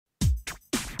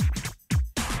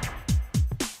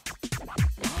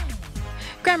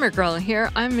Grammar Girl here,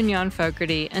 I'm Mignon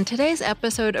Fogarty, and today's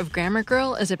episode of Grammar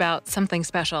Girl is about something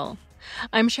special.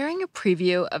 I'm sharing a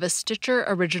preview of a Stitcher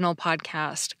original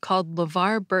podcast called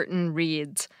LeVar Burton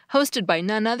Reads, hosted by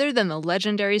none other than the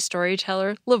legendary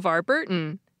storyteller LeVar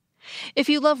Burton. If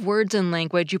you love words and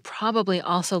language, you probably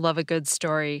also love a good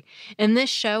story, and this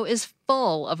show is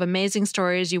full of amazing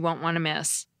stories you won't want to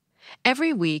miss.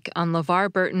 Every week on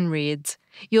LeVar Burton Reads,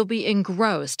 you'll be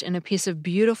engrossed in a piece of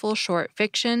beautiful short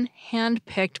fiction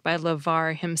hand-picked by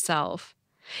LeVar himself.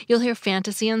 You'll hear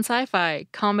fantasy and sci-fi,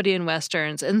 comedy and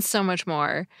westerns, and so much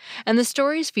more. And the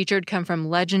stories featured come from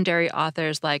legendary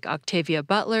authors like Octavia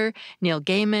Butler, Neil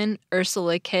Gaiman,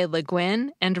 Ursula K. Le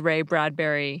Guin, and Ray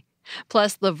Bradbury.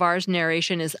 Plus, LeVar's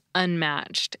narration is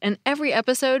unmatched, and every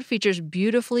episode features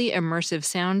beautifully immersive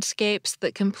soundscapes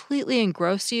that completely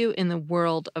engross you in the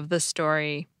world of the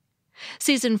story.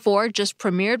 Season 4 just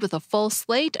premiered with a full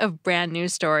slate of brand new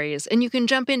stories, and you can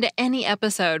jump into any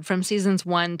episode from seasons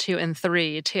 1, 2, and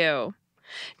 3, too.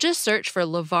 Just search for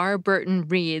LeVar Burton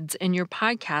Reads in your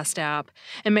podcast app,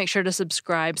 and make sure to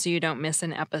subscribe so you don't miss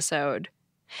an episode.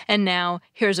 And now,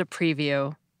 here's a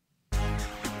preview.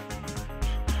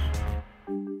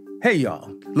 Hey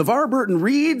y'all, LeVar Burton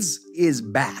Reads is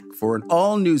back for an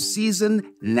all-new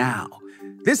season now.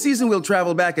 This season we'll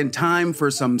travel back in time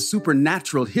for some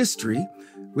supernatural history,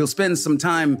 we'll spend some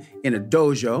time in a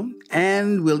dojo,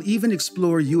 and we'll even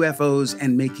explore UFOs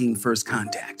and making first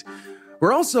contact.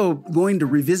 We're also going to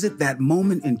revisit that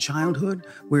moment in childhood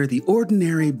where the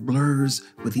ordinary blurs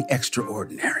with the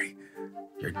extraordinary.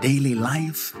 Your daily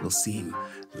life will seem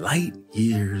light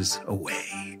years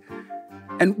away.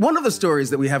 And one of the stories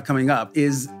that we have coming up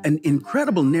is an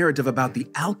incredible narrative about the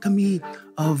alchemy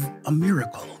of a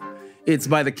miracle. It's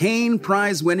by the Kane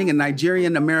Prize-winning and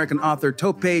Nigerian-American author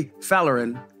Tope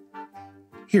Falarin.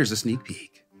 Here's a sneak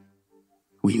peek.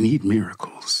 We need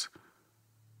miracles.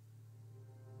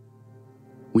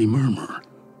 We murmur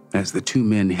as the two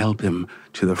men help him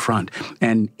to the front.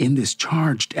 And in this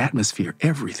charged atmosphere,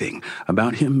 everything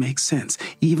about him makes sense.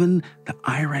 Even the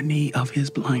irony of his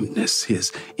blindness,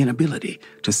 his inability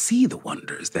to see the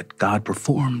wonders that God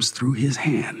performs through his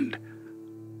hand.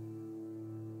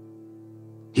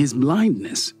 His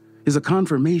blindness is a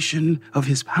confirmation of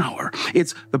his power.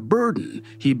 It's the burden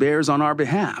he bears on our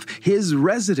behalf. His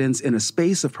residence in a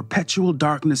space of perpetual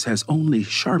darkness has only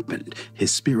sharpened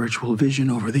his spiritual vision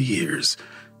over the years.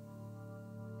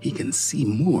 He can see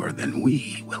more than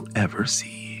we will ever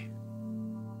see.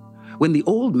 When the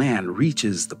old man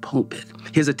reaches the pulpit,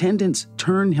 his attendants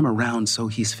turn him around so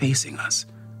he's facing us.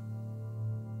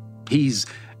 He's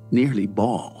nearly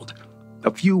bald. A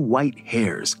few white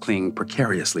hairs cling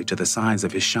precariously to the sides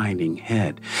of his shining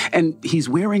head, and he's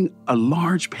wearing a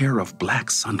large pair of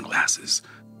black sunglasses.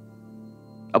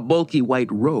 A bulky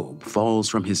white robe falls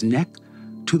from his neck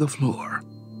to the floor.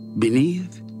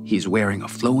 Beneath, he's wearing a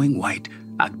flowing white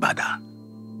agbada.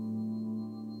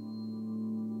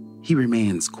 He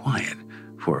remains quiet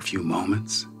for a few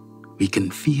moments. We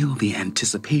can feel the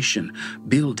anticipation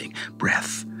building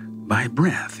breath by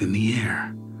breath in the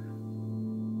air.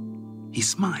 He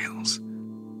smiles.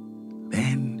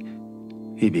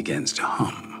 Then he begins to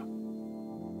hum.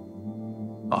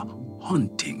 A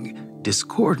haunting,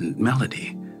 discordant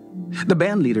melody. The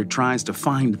bandleader tries to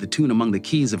find the tune among the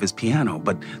keys of his piano,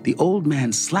 but the old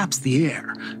man slaps the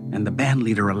air, and the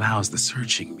bandleader allows the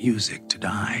searching music to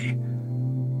die.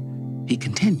 He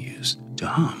continues to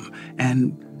hum,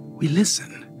 and we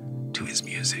listen to his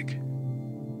music.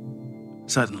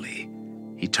 Suddenly,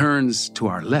 he turns to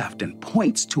our left and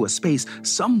points to a space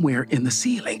somewhere in the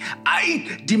ceiling.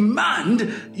 "I demand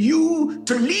you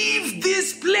to leave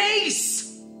this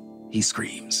place!" he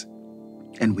screams.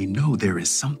 And we know there is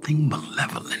something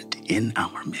malevolent in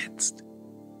our midst.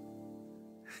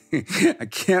 I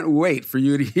can't wait for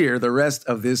you to hear the rest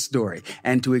of this story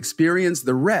and to experience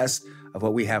the rest of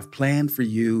what we have planned for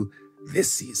you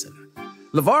this season.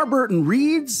 LeVar Burton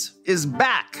Reads is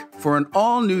back for an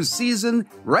all-new season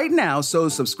right now, so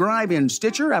subscribe in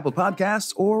Stitcher, Apple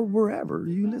Podcasts, or wherever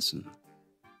you listen.